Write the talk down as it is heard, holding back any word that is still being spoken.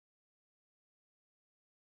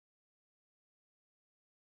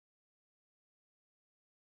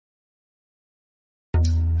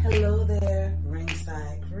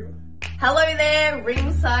Hello there,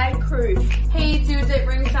 Ringside Crew. Hey dudes at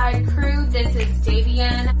Ringside Crew, this is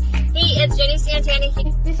Davian. Hey, it's Jenny Santana.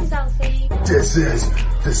 This is Elsie. This is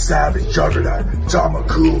the Savage Juggernaut,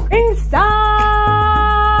 Tamaku. Inside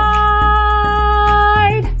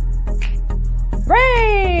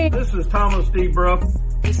Ring! This is Thomas D. Bruff.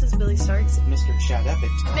 This is Billy Starks. Mr. Chad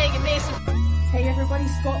Epic. Megan Mason. Hey everybody,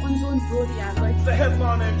 Scotland's own Brody Adler. The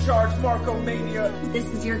headliner in charge, Marco Mania. This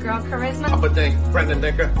is your girl Charisma. Papa Dink, Brendan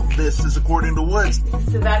Dicker. This is According to Woods.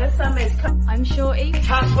 Savannah Summers. I'm Shorty.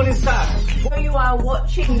 Task on his side. You are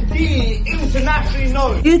watching The internationally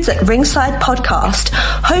known Dudes at Ringside podcast,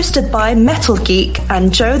 hosted by Metal Geek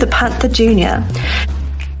and Joe the Panther Jr.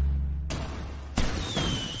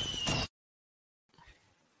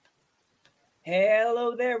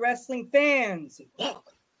 Hello there, wrestling fans. Welcome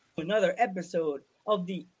to another episode of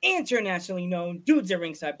the internationally known Dudes at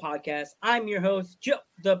Ringside podcast. I'm your host, Joe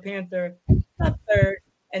the Panther, the third,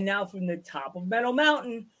 and now from the top of Metal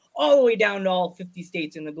Mountain, all the way down to all 50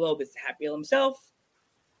 states in the globe, is Happy himself,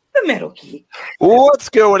 the Metal Geek. What's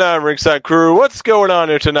going on, Ringside Crew? What's going on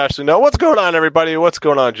internationally? No, what's going on, everybody? What's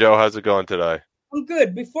going on, Joe? How's it going today? I'm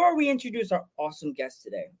good. Before we introduce our awesome guest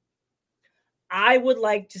today, I would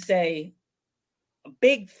like to say a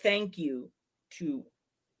big thank you to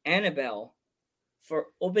Annabelle for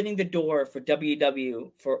opening the door for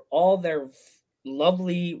WW for all their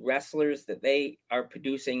lovely wrestlers that they are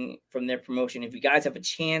producing from their promotion. If you guys have a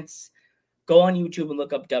chance, go on YouTube and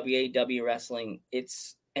look up WAW Wrestling.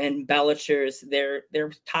 And Bellator's, they're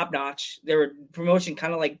top notch. They're a promotion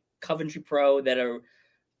kind of like Coventry Pro that are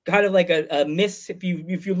kind of like a miss. If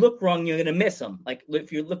you look wrong, you're gonna miss them. Like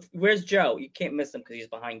if you look, where's Joe? You can't miss them because he's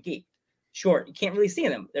behind Geek. Short, you can't really see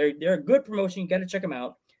them. They're a good promotion. You got to check them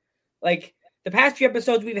out. Like the past few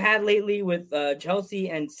episodes we've had lately with Chelsea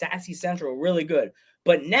and Sassy Central, really good.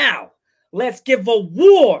 But now let's give a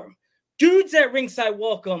warm Dudes at Ringside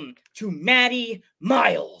welcome to Maddie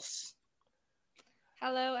Miles.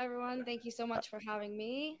 Hello, everyone. Thank you so much for having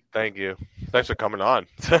me. Thank you. Thanks for coming on.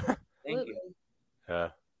 Thank you.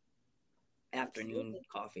 Yeah. Afternoon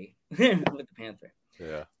coffee with the Panther.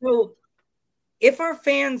 Yeah. So, if our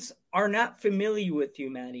fans are not familiar with you,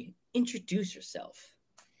 Maddie, introduce yourself.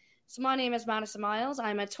 So my name is Madison Miles.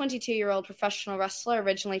 I'm a 22-year-old professional wrestler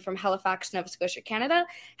originally from Halifax, Nova Scotia, Canada.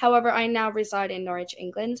 However, I now reside in Norwich,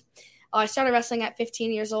 England. I started wrestling at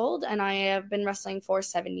 15 years old, and I have been wrestling for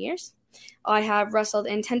 7 years. I have wrestled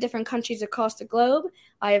in 10 different countries across the globe.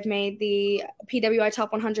 I have made the PWI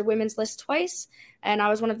Top 100 women's list twice, and I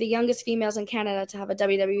was one of the youngest females in Canada to have a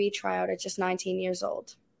WWE tryout at just 19 years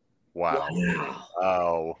old. Wow.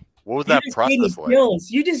 Oh, what was that process like?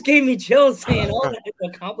 You just gave me chills saying all that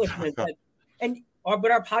accomplishments. But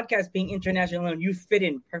our podcast being international known, you fit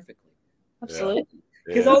in perfectly. Absolutely.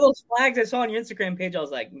 Because all those flags I saw on your Instagram page, I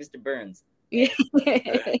was like, Mr. Burns. You've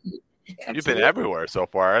been everywhere so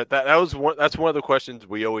far. That's one of the questions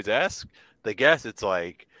we always ask the guests. It's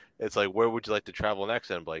like, where would you like to travel next?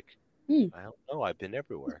 And I'm like, I don't know. I've been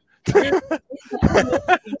everywhere.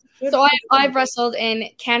 So I've wrestled in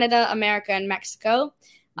Canada, America, and Mexico.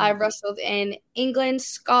 I've wrestled in England,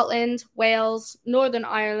 Scotland, Wales, Northern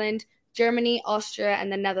Ireland, Germany, Austria, and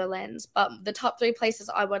the Netherlands. But the top 3 places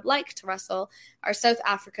I would like to wrestle are South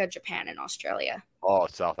Africa, Japan, and Australia. Oh,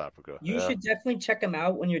 South Africa. You should definitely check them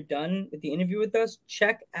out when you're done with the interview with us.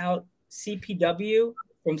 Check out CPW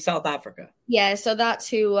from South Africa. Yeah, so that's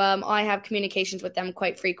who I have communications with them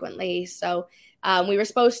quite frequently. So we were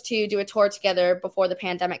supposed to do a tour together before the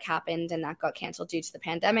pandemic happened, and that got canceled due to the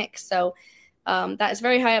pandemic. So that is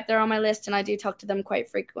very high up there on my list, and I do talk to them quite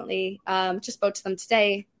frequently. Just spoke to them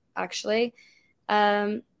today, actually.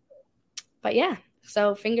 But yeah,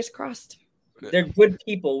 so fingers crossed. They're good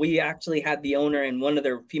people. We actually had the owner and one of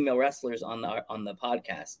their female wrestlers on the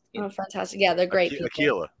podcast. Oh, fantastic. Yeah, they're great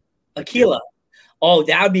people. Aquila. Oh,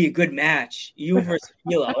 that would be a good match. You versus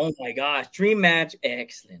Aquila. Oh my gosh. Dream match.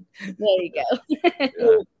 Excellent. There you go.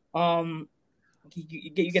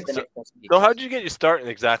 You get the next question. So how did you get your start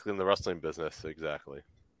in the wrestling business exactly?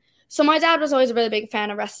 So my dad was always a really big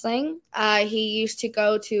fan of wrestling. He used to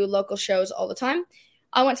go to local shows all the time.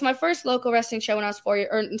 I went to my first local wrestling show when I was 4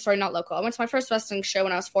 years, I went to my first wrestling show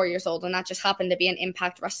when I was 4 years old, and that just happened to be an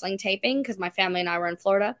Impact Wrestling taping because my family and I were in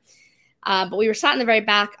Florida. But we were sat in the very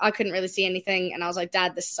back. I couldn't really see anything, and I was like,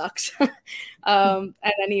 Dad, this sucks. And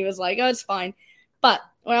then he was like, oh, it's fine. But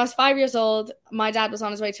when I was 5 years old, my dad was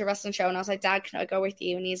on his way to a wrestling show, and I was like, Dad, can I go with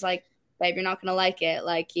you? And he's like, babe, you're not going to like it.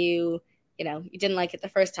 Like, you didn't like it the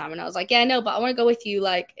first time. And I was like, yeah, no, but I want to go with you.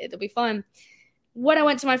 Like, it'll be fun. When I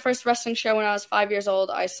went to my first wrestling show when I was 5 years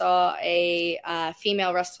old, I saw a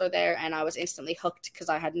female wrestler there, and I was instantly hooked because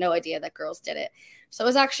I had no idea that girls did it. So it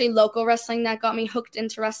was actually local wrestling that got me hooked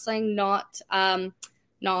into wrestling, not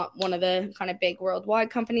one of the kind of big worldwide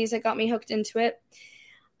companies that got me hooked into it.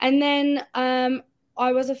 And then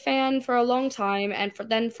I was a fan for a long time. And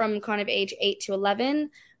then from kind of age 8 to 11,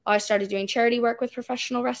 I started doing charity work with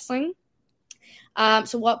professional wrestling.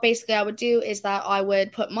 So what basically I would do is that I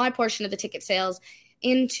would put my portion of the ticket sales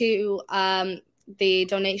into the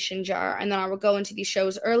donation jar, and then I would go into these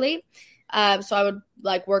shows early. So I would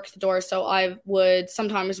like work the door. So I would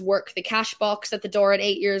sometimes work the cash box at the door at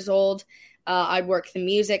 8 years old. I'd work the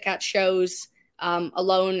music at shows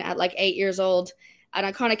alone at like 8 years old. And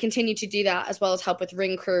I kind of continued to do that as well as help with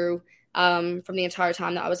ring crew from the entire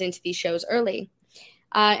time that I was into these shows early.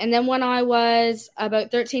 And then when I was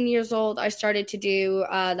about 13 years old, I started to do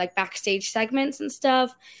like backstage segments and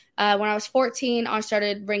stuff. When I was 14, I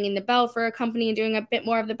started ringing the bell for a company and doing a bit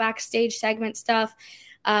more of the backstage segment stuff.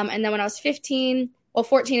 And then when I was 14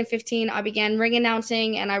 and 15, I began ring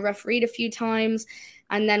announcing and I refereed a few times.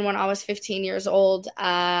 And then when I was 15 years old,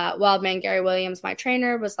 Wildman Gary Williams, my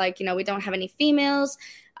trainer, was like, we don't have any females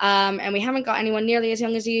and we haven't got anyone nearly as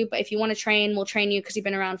young as you. But if you want to train, we'll train you because you've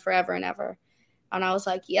been around forever and ever. And I was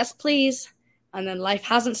like, yes, please. And then life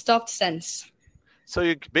hasn't stopped since. So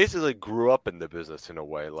you basically grew up in the business in a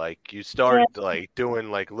way. Like you started like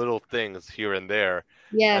doing like little things here and there.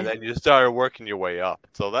 Yeah. And then you started working your way up.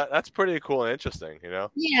 So that's pretty cool and interesting,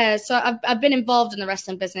 Yeah. So I've been involved in the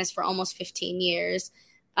wrestling business for almost 15 years,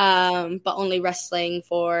 but only wrestling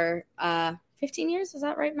for 15 years. Is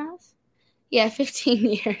that right, math? Yeah, 15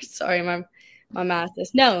 years. Sorry, my math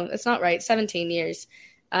is no, it's not right. 17 years.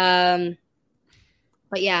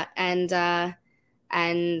 But yeah, and I've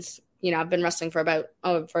been wrestling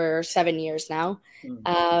for 7 years now.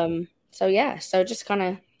 So yeah, so just kind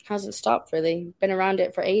of hasn't stopped really. Been around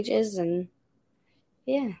it for ages, and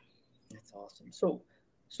yeah. That's awesome.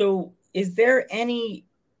 So is there any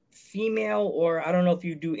female, or I don't know if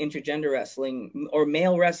you do intergender wrestling or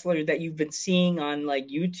male wrestler that you've been seeing on like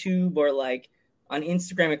YouTube or like on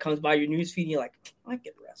Instagram? It comes by your newsfeed and you're like, I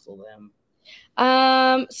could wrestle them.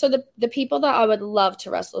 So the people that I would love to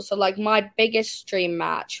wrestle, so like my biggest dream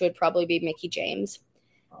match would probably be Mickie James.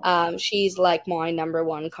 She's like my number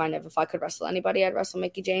one kind of, if I could wrestle anybody, I'd wrestle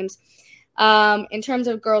Mickie James. In terms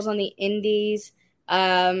of girls on the indies,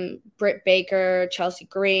 Britt Baker, Chelsea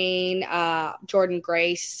Green, Jordan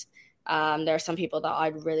Grace. There are some people that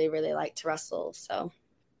I'd really, really like to wrestle. So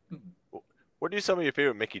what are some of your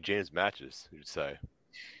favorite Mickie James matches, you'd say?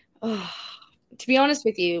 To be honest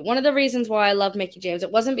with you, one of the reasons why I love Mickie James,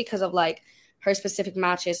 it wasn't because of like her specific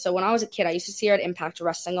matches. So when I was a kid, I used to see her at Impact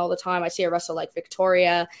Wrestling all the time. I see her wrestle like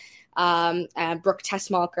Victoria, and Brooke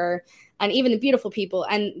Tessmacher, and even the Beautiful People.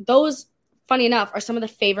 And those, funny enough, are some of the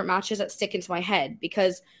favorite matches that stick into my head,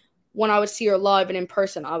 because when I would see her live and in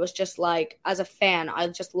person, I was just like, as a fan, I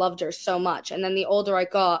just loved her so much. And then the older I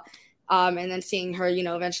got, and then seeing her,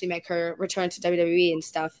 eventually make her return to WWE and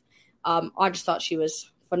stuff, I just thought she was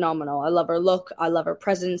phenomenal. I love her look. I love her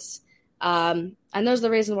presence. And those are the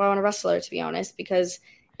reasons why I want to wrestle her, to be honest, because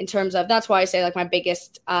in terms of, that's why I say like my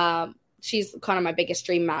biggest, she's kind of my biggest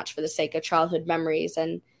dream match for the sake of childhood memories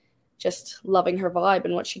and just loving her vibe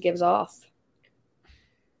and what she gives off.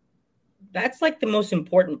 That's like the most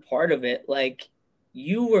important part of it. Like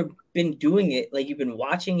been doing it, like you've been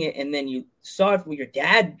watching it, and then you saw it when your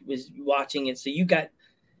dad was watching it. So you got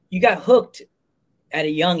hooked at a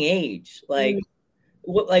young age. Like,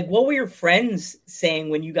 what were your friends saying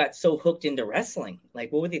when you got so hooked into wrestling?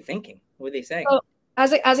 Like, what were they thinking? What were they saying? So,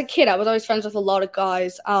 as a kid, I was always friends with a lot of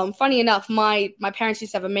guys. Funny enough, my parents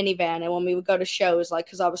used to have a minivan, and when we would go to shows, like,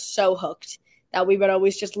 because I was so hooked, that we would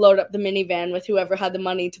always just load up the minivan with whoever had the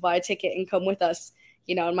money to buy a ticket and come with us,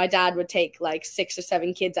 and my dad would take like 6 or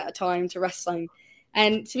 7 kids at a time to wrestling.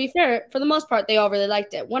 And to be fair, for the most part, they all really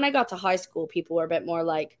liked it. When I got to high school, people were a bit more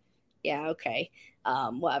like, yeah, okay.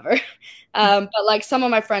 Whatever. But like some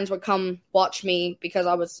of my friends would come watch me because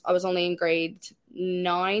I was only in grade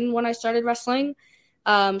 9 when I started wrestling.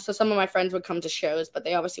 So some of my friends would come to shows, but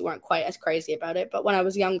they obviously weren't quite as crazy about it. But when I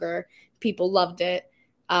was younger, people loved it.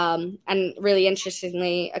 And really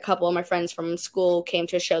interestingly, a couple of my friends from school came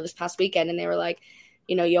to a show this past weekend, and they were like,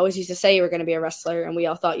 you always used to say you were going to be a wrestler, and we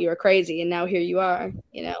all thought you were crazy, and now here you are,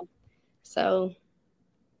 So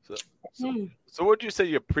what do you say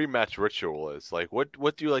your pre-match ritual is? Like, what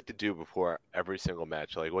do you like to do before every single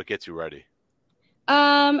match? Like, what gets you ready?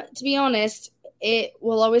 To be honest, it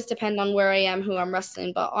will always depend on where I am, who I'm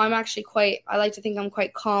wrestling. But I'm actually I like to think I'm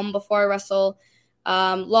quite calm before I wrestle.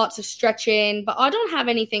 Lots of stretching, but I don't have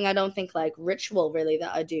anything, I don't think, like ritual really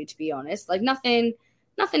that I do, to be honest. Like nothing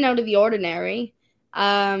out of the ordinary.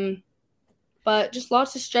 But just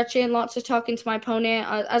lots of stretching, lots of talking to my opponent.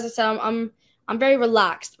 As I said, I'm very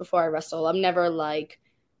relaxed before I wrestle. I'm never like,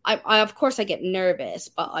 I of course I get nervous,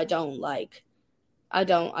 but I don't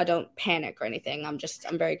panic or anything. I'm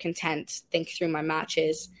very content, think through my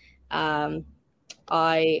matches. I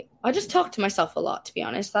just talk to myself a lot, to be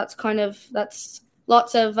honest. That's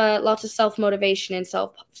lots of self-motivation and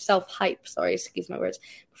self-hype, sorry, excuse my words,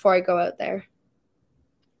 before I go out there.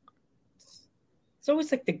 It's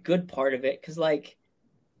always like the good part of it, because like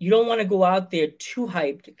you don't want to go out there too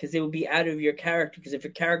hyped because it would be out of your character. Because if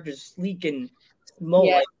your character's sleek and small,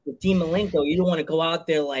 like with Demon Malenko, you don't want to go out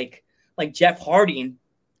there like Jeff Hardy.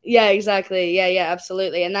 Yeah, exactly. Yeah,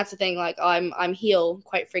 absolutely. And that's the thing. Like I'm heel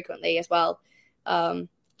quite frequently as well. So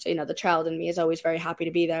the child in me is always very happy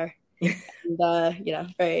to be there,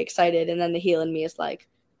 and very excited. And then the heel in me is like,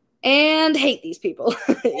 and hate these people.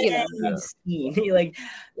 You're like,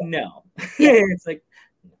 no. It's like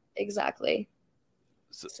exactly.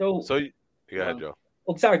 So you go ahead, Joe.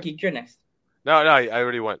 Oh, sorry, Geek, you're next. No, I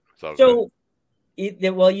already went. So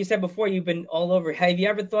you said before you've been all over. Have you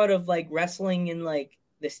ever thought of like wrestling in like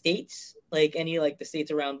the States, like any like the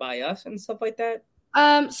states around by us and stuff like that?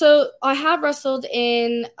 So I have wrestled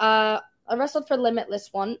in. I wrestled for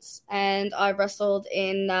Limitless once, and I wrestled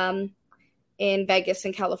in Vegas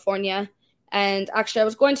in California. And actually, I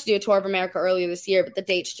was going to do a tour of America earlier this year, but the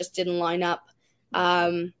dates just didn't line up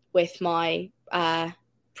with my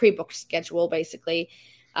pre-booked schedule, basically.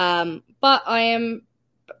 But I am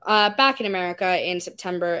back in America in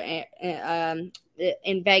September,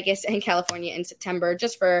 in Vegas and California in September,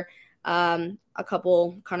 just for a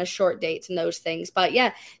couple kind of short dates and those things. But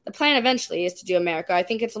yeah, the plan eventually is to do America. I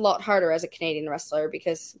think it's a lot harder as a Canadian wrestler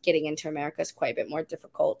because getting into America is quite a bit more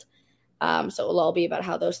difficult. So it will all be about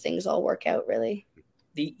how those things all work out, really.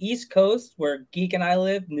 The East Coast, where Geek and I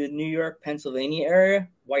live, in the New York, Pennsylvania area,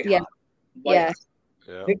 white hot. Yeah.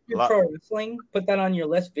 Victory Pro Wrestling, put that on your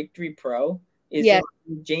list. Victory Pro is in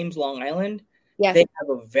James, Long Island. Yeah. They have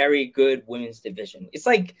a very good women's division. It's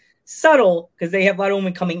like subtle because they have a lot of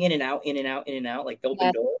women coming in and out, like the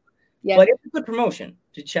open door. Yeah. But it's a good promotion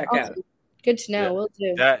to check out. Good to know. We'll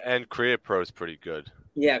do. That and Creative Pro is pretty good.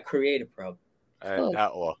 Yeah, Creative Pro. And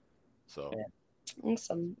Outlaw. So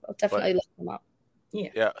awesome. I'll definitely look them up.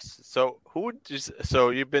 Yeah. So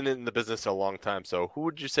you've been in the business a long time. So who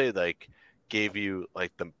would you say like gave you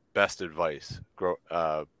like the best advice growing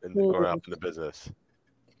up in the business?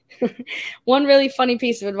 One really funny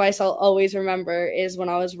piece of advice I'll always remember is when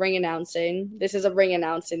I was ring announcing. This is a ring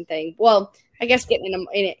announcing thing. Well, I guess getting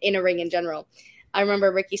in a ring in general. I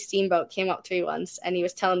remember Ricky Steamboat came up to me once and he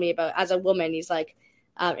was telling me about, as a woman, he's like,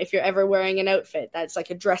 if you're ever wearing an outfit that's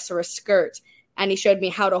like a dress or a skirt, and he showed me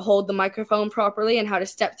how to hold the microphone properly and how to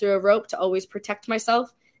step through a rope to always protect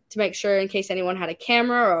myself, to make sure in case anyone had a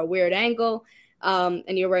camera or a weird angle, and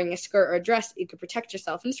you're wearing a skirt or a dress, you could protect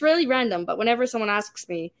yourself. And it's really random, but whenever someone asks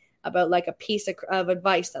me about like a piece of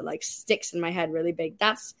advice that like sticks in my head really big,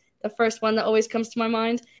 that's the first one that always comes to my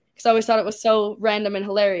mind, because I always thought it was so random and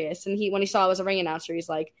hilarious. And when he saw I was a ring announcer, he's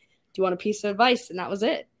like, do you want a piece of advice? And that was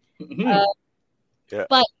it.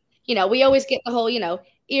 But we always get the whole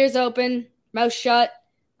ears open, mouth shut,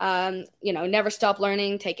 never stop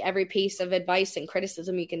learning, take every piece of advice and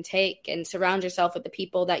criticism you can take, and surround yourself with the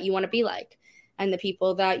people that you want to be like, and the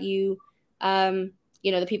people that you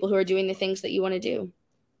the people who are doing the things that you want to do,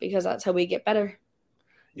 because that's how we get better.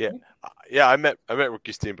 I met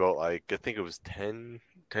Ricky Steamboat, like I think it was 10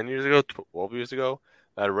 years ago, 12 years ago,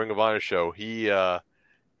 at a Ring of Honor show. He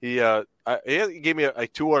gave me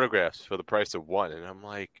like 2 autographs for the price of one, and I'm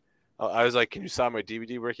like, I was like, can you sign my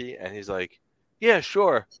DVD, Ricky? And he's like, yeah,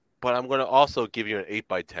 sure, but I'm going to also give you an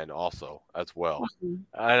 8x10 also as well.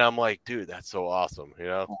 And I'm like, dude, that's so awesome,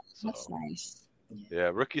 That's nice. Yeah,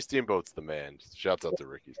 Ricky Steamboat's the man. Shouts out to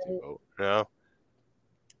Ricky Steamboat.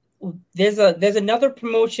 There's another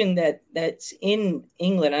promotion that's in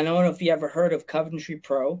England. I don't know if you ever heard of Coventry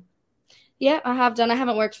Pro. Yeah, I have done. I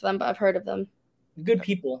haven't worked for them, but I've heard of them. Good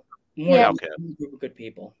people. Good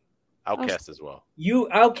people. Outcast as well.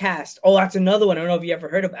 Outcast. Oh, that's another one. I don't know if you ever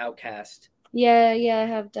heard of Outcast. Yeah, I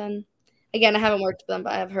have done. Again, I haven't worked with them,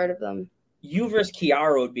 but I have heard of them. You versus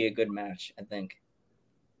Kiara would be a good match, I think.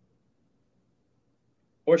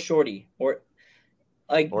 Or Shorty. Or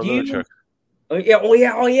Luna. Oh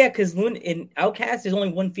yeah, because in Outcast, there's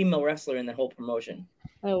only one female wrestler in the whole promotion.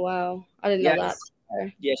 Oh, wow. I didn't know that.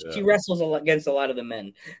 Yeah, she wrestles against a lot of the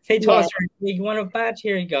men. They toss her, you want a match?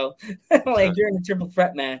 Here you go. Like you're in a triple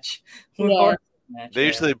threat match. They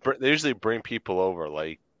usually bring people over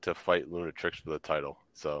like to fight Lunatrix for the title.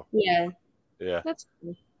 So yeah, that's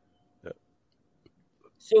cool.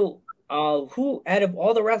 So Who out of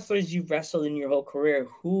all the wrestlers you've wrestled in your whole career,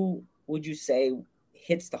 who would you say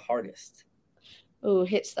hits the hardest? Who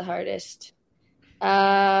hits the hardest?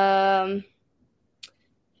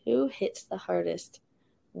 Who hits the hardest?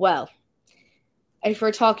 Well, if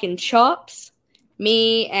we're talking chops,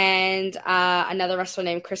 me and another wrestler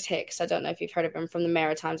named Chris Hicks. I don't know if you've heard of him from the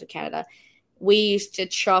Maritimes of Canada. We used to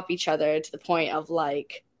chop each other to the point of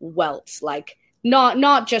like welts, like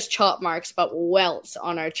not just chop marks, but welts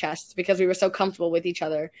on our chests because we were so comfortable with each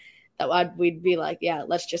other that we'd be like, yeah,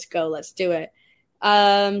 let's just go, let's do it.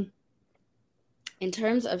 In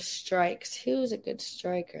terms of strikes, who's a good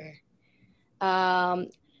striker?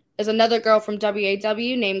 There's another girl from WAW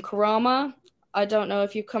named Karama. I don't know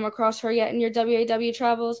if you've come across her yet in your WAW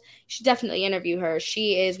travels. You should definitely interview her.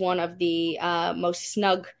 She is one of the most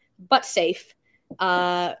snug but safe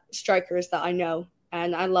strikers that I know,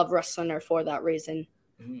 and I love wrestling her for that reason.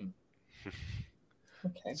 Mm.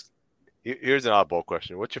 Okay. Here's an oddball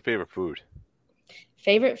question. What's your favorite food?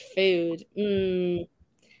 Favorite food?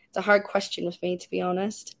 It's a hard question with me, to be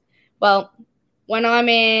honest. Well, when I'm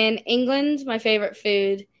in England, my favorite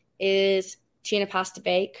food is tuna pasta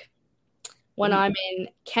bake. When I'm in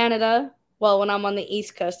Canada, when I'm on the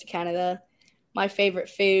east coast of Canada, my favorite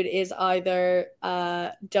food is either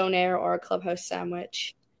donair or a clubhouse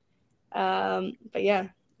sandwich. But yeah,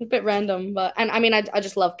 a bit random. And I mean, I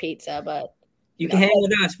just love pizza, but you can hang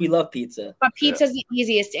with us. We love pizza. But pizza's the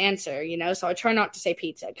easiest answer, so I try not to say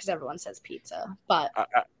pizza because everyone says pizza. But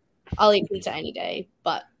I'll eat pizza any day.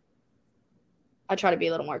 But I try to be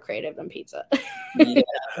a little more creative than pizza. Yeah,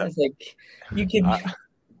 it's like you can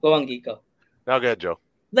go on, Geeko. No, go ahead, Joe.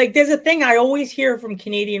 Like, there's a thing I always hear from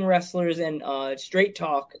Canadian wrestlers and Straight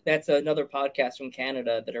Talk. That's another podcast from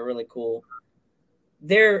Canada that are really cool.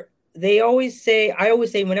 I always say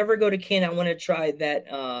whenever I go to Canada, I want to try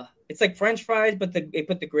that. It's like French fries, but they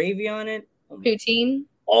put the gravy on it. Poutine.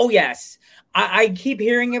 Oh yes, I keep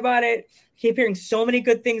hearing about it. Keep hearing so many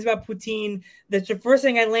good things about poutine. That's the first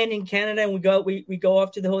thing I land in Canada and we go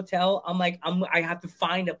off to the hotel. I'm like, I have to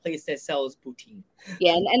find a place that sells poutine.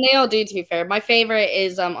 Yeah, and they all do, to be fair. My favorite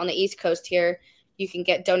is on the East Coast here. You can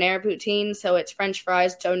get donair poutine, so it's French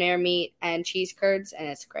fries, donair meat, and cheese curds, and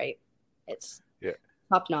it's great. It's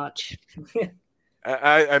top notch.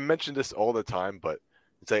 I mention this all the time, but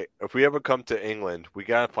it's like if we ever come to England, we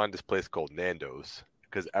gotta find this place called Nando's.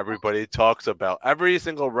 Because everybody talks about every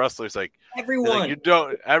single wrestler's like everyone.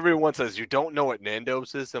 Everyone says you don't know what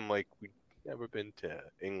Nando's is. I'm like, we've never been to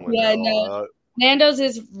England. Yeah, no. Nando's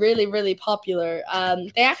is really, really popular.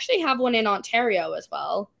 They actually have one in Ontario as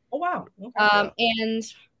well. Oh wow! Okay. And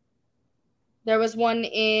there was one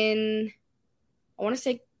in, I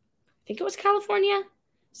think it was California.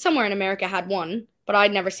 Somewhere in America had one, but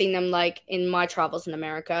I'd never seen them like in my travels in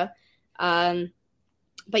America.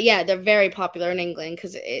 But yeah, they're very popular in England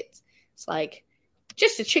because it's like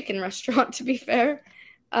just a chicken restaurant, to be fair.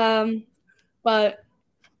 But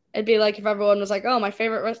it'd be like if everyone was like, "Oh, my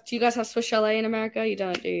favorite do you guys have Swiss Chalet in America?" You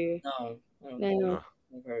don't, do you? No.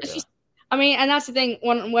 I mean, and that's the thing.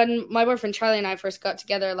 When my boyfriend Charlie and I first got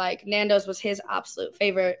together, like Nando's was his absolute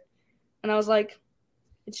favorite, and I was like,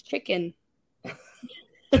 "It's chicken."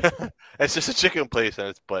 It's just a chicken place,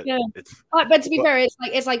 and but to be fair,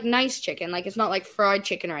 it's like nice chicken. Like it's not like fried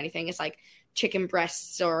chicken or anything. It's like chicken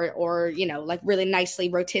breasts or like really nicely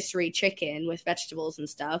rotisserie chicken with vegetables and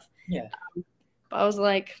stuff. Yeah. But I was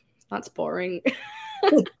like, that's boring.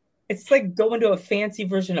 It's like going to a fancy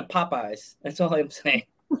version of Popeyes. That's all I'm saying.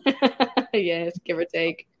 Yeah, give or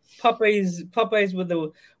take.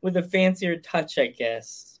 Popeyes with a fancier touch, I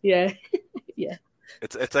guess. Yeah. Yeah.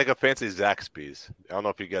 It's like a fancy Zaxby's. I don't know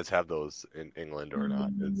if you guys have those in England or not.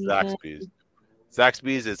 It's Zaxby's.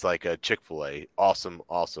 Zaxby's is like a Chick-fil-A. Awesome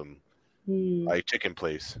like chicken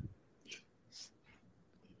place.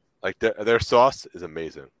 Like their sauce is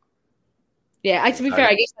amazing. Yeah, to be fair,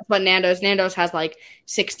 I guess that's what Nando's has like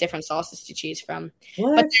 6 different sauces to choose from.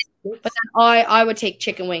 What? But then I would take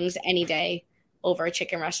chicken wings any day over a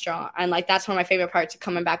chicken restaurant. And like that's one of my favorite parts of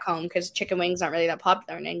coming back home because chicken wings aren't really that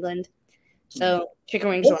popular in England. So chicken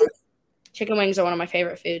wings are one of my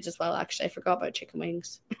favorite foods as well. Actually, I forgot about chicken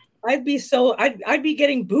wings. I'd be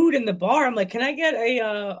getting booed in the bar. I'm like, can I get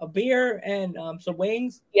a beer and some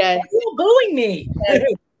wings? Yeah, why are you booing me? Yeah.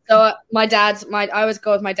 So I always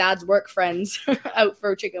go with my dad's work friends out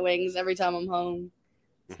for chicken wings every time I'm home.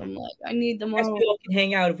 So I'm like, I need them all. We all can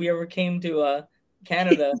hang out if we ever came to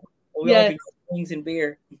Canada. We all could go wings and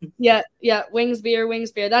beer. Yeah, wings, beer.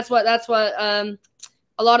 That's what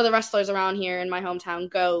a lot of the wrestlers around here in my hometown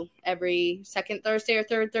go every second Thursday or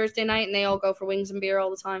third Thursday night, and they all go for wings and beer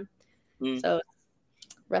all the time. So,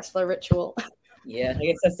 wrestler ritual. Yeah, I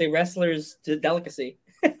guess that's the wrestler's delicacy.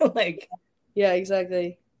 Like, yeah,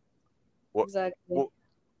 exactly. What, exactly. What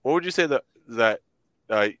would you say that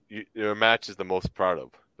your match is the most proud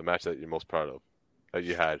of? The match that you're most proud of that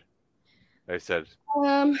you had? I said.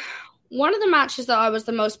 One of the matches that I was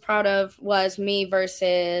the most proud of was me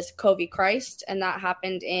versus Kobe Christ, and that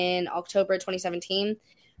happened in October 2017.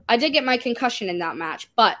 I did get my concussion in that match,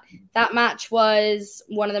 but that match was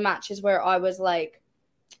one of the matches where I was like,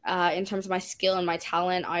 in terms of my skill and my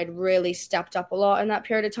talent, I'd really stepped up a lot in that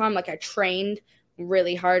period of time. Like, I trained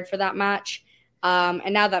really hard for that match.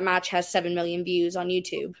 And now that match has 7 million views on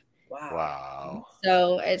YouTube. Wow.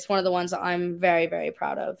 So it's one of the ones that I'm very, very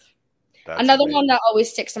proud of. That's Another amazing. one that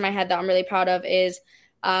always sticks in my head that I'm really proud of is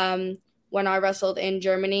when I wrestled in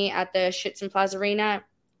Germany at the Schützenplatz Arena.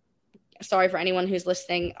 Sorry for anyone who's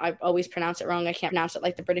listening. I always pronounce it wrong. I can't pronounce it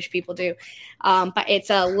like the British people do. But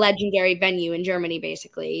it's a legendary venue in Germany,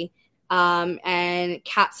 basically. And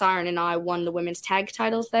Kat Siren and I won the women's tag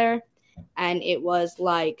titles there. And it was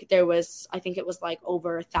like, I think it was like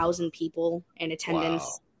over 1,000 people in attendance.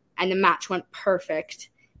 Wow. And the match went perfect.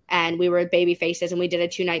 And we were baby faces and we did a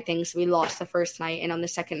 2-night thing. So we lost the first night. And on the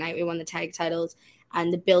second night, we won the tag titles.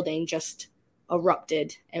 And the building just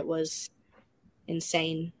erupted. It was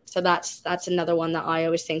insane. So that's another one that I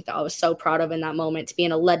always think that I was so proud of in that moment, to be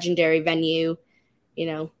in a legendary venue, you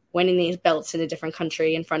know, winning these belts in a different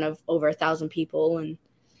country in front of over 1,000 people. And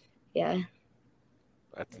yeah.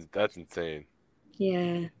 That's insane.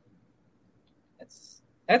 Yeah.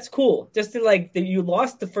 That's cool. Just to like you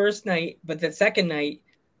lost the first night, but the second night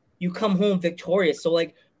you come home victorious. So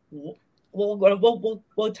like,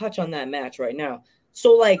 we'll touch on that match right now.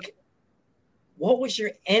 So like, what was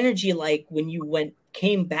your energy like when you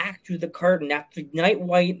came back through the curtain after night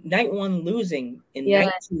one losing and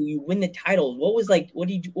night two you win the titles? What was like? What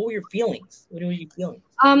were your feelings? What were you feeling?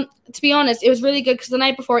 To be honest, it was really good because the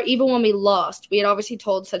night before, even when we lost, we had obviously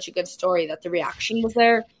told such a good story that the reaction was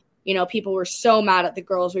there. You know, people were so mad at the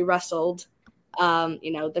girls we wrestled.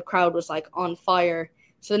 You know, the crowd was like on fire.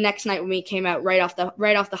 So the next night when we came out right off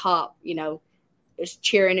the hop, you know, it was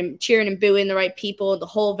cheering and booing the right people. The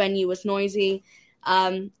whole venue was noisy.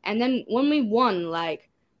 And then when we won,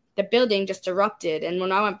 like, the building just erupted. And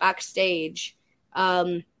when I went backstage,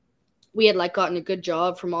 we had like gotten a good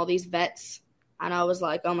job from all these vets. And I was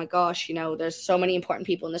like, oh my gosh, you know, there's so many important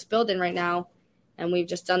people in this building right now. And we've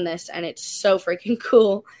just done this and it's so freaking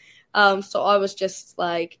cool. So I was just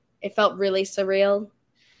like, it felt really surreal.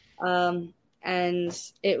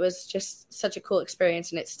 And it was just such a cool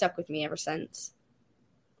experience and it stuck with me ever since.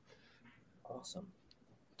 Awesome.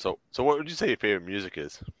 So what would you say your favorite music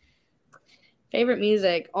is? Favorite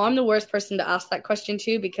music? Oh, I'm the worst person to ask that question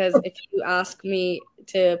to, because if you ask me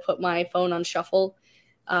to put my phone on shuffle,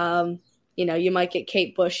 you know, you might get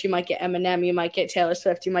Kate Bush, you might get Eminem, you might get Taylor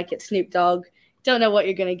Swift, you might get Snoop Dogg. Don't know what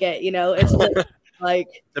you're going to get, you know? It's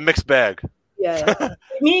like the mixed bag. Yeah.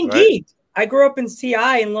 Me and Geek. I grew up in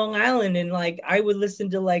CI in Long Island, and like I would listen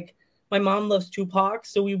to like my mom loves Tupac,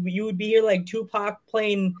 so you would be here like Tupac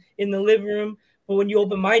playing in the living room. But when you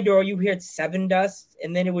open my door, you hear Seven Dust,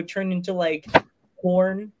 and then it would turn into like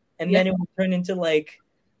Korn, and then it would turn into like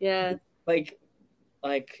like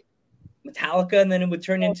Metallica, and then it would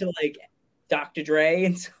turn into like Dr. Dre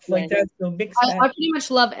and stuff like that. So mixed. I pretty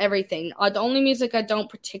much love everything. The only music I don't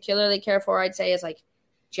particularly care for, I'd say, is like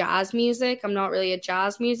jazz music. I'm not really a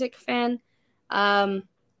jazz music fan. But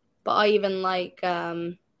I even like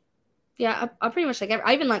I pretty much like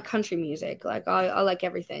I even like country music. Like I like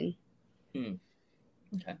everything.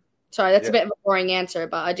 Okay. Sorry, that's a bit of a boring answer,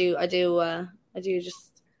 but I do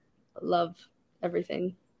just love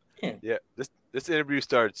everything. Yeah. This interview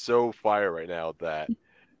started so fire right now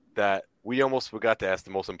that we almost forgot to ask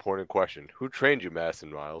the most important question. Who trained you,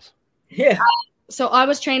 Madison Miles? Yeah. So I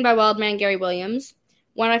was trained by Wildman Gary Williams.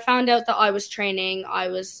 When I found out that I was training,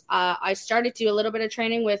 I started to do a little bit of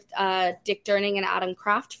training with Dick Durning and Adam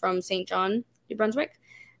Kraft from St. John, New Brunswick.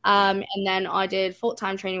 And then I did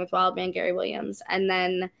full-time training with Wildman Gary Williams. And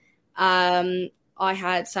then I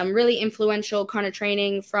had some really influential kind of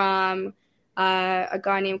training from a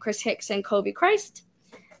guy named Chris Hicks and Kobe Christ.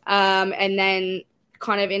 And then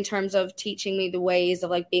kind of in terms of teaching me the ways of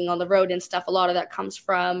like being on the road and stuff, a lot of that comes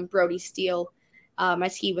from Brody Steele.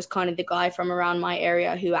 As he was kind of the guy from around my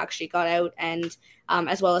area who actually got out, and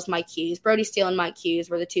as well as Mike Hughes. Brody Steele and Mike Hughes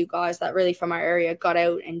were the two guys that really from our area got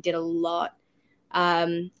out and did a lot.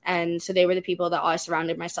 And so they were the people that I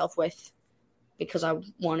surrounded myself with because I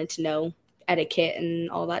wanted to know etiquette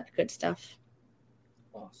and all that good stuff.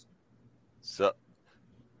 Awesome. So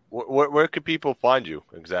where could people find you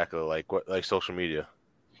exactly? Like what, like social media?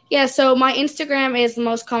 Yeah, so my Instagram is the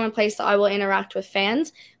most common place that I will interact with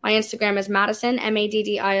fans. My Instagram is Madison,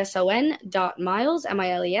 MADDISON.Miles,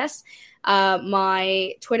 MILES.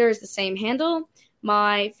 My Twitter is the same handle.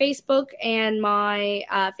 My Facebook and my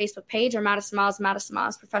Facebook page are Madison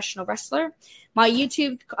Miles Professional Wrestler. My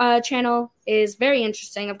YouTube channel is very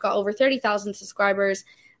interesting. I've got over 30,000 subscribers,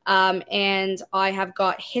 and I have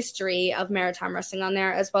got history of Maritime Wrestling on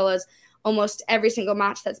there, as well as almost every single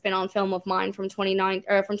match that's been on film of mine from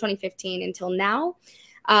 2015 until now,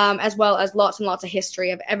 as well as lots and lots of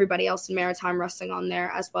history of everybody else in Maritime Wrestling on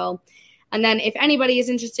there as well. And then if anybody is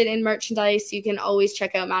interested in merchandise, you can always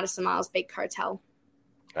check out Madison Miles Big Cartel.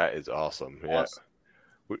 That is awesome. Yeah.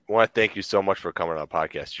 We want to thank you so much for coming on the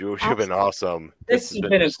podcast. You've been awesome. This has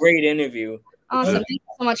been a great interview. Awesome. Thank you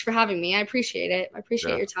so much for having me. I appreciate it. I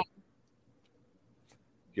appreciate your time.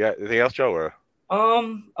 Yeah. Anything else, Joe? Or?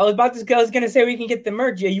 I was going to say we can get the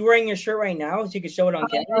merch. Are you wearing your shirt right now so you can show it on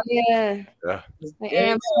camera? Yeah. I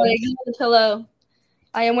am. The pillow.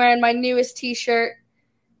 I am wearing my newest T-shirt.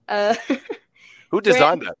 Who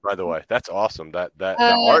designed that, by the way? That's awesome. That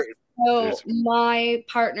art. So my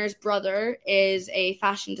partner's brother is a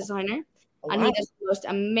fashion designer, and he does the most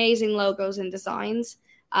amazing logos and designs.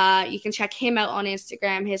 You can check him out on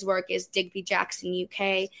Instagram. His work is Digby Jackson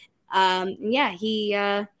UK.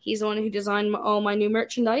 He's the one who designed all my new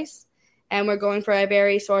merchandise, and we're going for a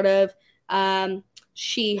very sort of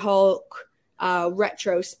She-Hulk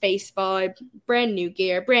retro space vibe. Brand new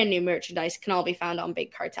gear, brand new merchandise can all be found on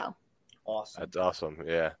Big Cartel. Awesome. That's awesome.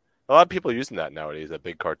 Yeah. A lot of people are using that nowadays, that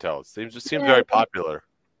Big Cartel. It seems very popular.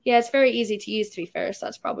 Yeah, it's very easy to use, to be fair, so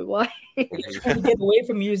that's probably why. Get away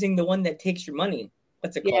from using the one that takes your money.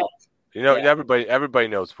 What's it called? You know, everybody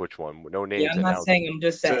knows which one. No names. Yeah, I'm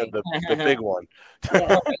just saying. The big one.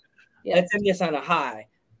 Let's end this on a high.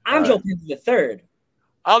 I'm Joe Pinto the Third.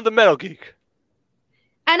 I'm the Metal Geek.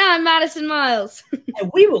 And I'm Madison Miles. And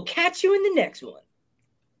we will catch you in the next one.